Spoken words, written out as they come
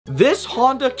This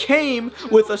Honda came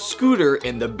with a scooter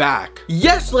in the back.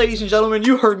 Yes, ladies and gentlemen,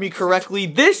 you heard me correctly.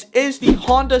 This is the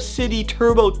Honda City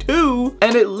Turbo 2,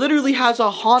 and it literally has a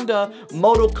Honda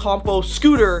Motocompo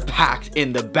scooter packed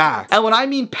in the back. And when I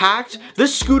mean packed,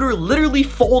 this scooter literally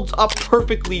folds up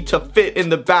perfectly to fit in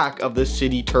the back of the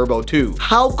City Turbo 2.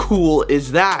 How cool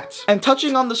is that? And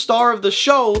touching on the star of the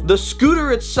show, the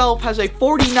scooter itself has a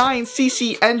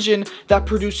 49cc engine that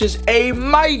produces a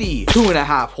mighty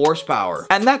 2.5 horsepower.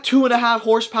 And that 2.5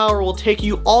 horsepower will take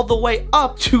you all the way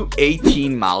up to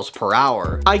 18 miles per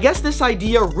hour. I guess this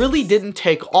idea really didn't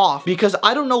take off because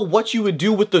I don't know what you would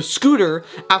do with the scooter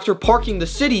after parking the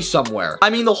city somewhere. I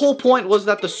mean, the whole point was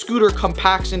that the scooter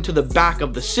compacts into the back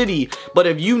of the city, but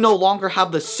if you no longer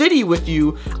have the city with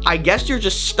you, I guess you're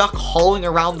just stuck hauling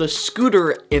around the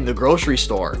scooter in the grocery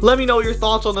store. Let me know your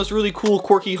thoughts on this really cool,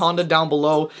 quirky Honda down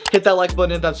below. Hit that like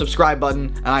button, hit that subscribe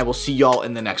button, and I will see y'all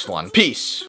in the next one. Peace.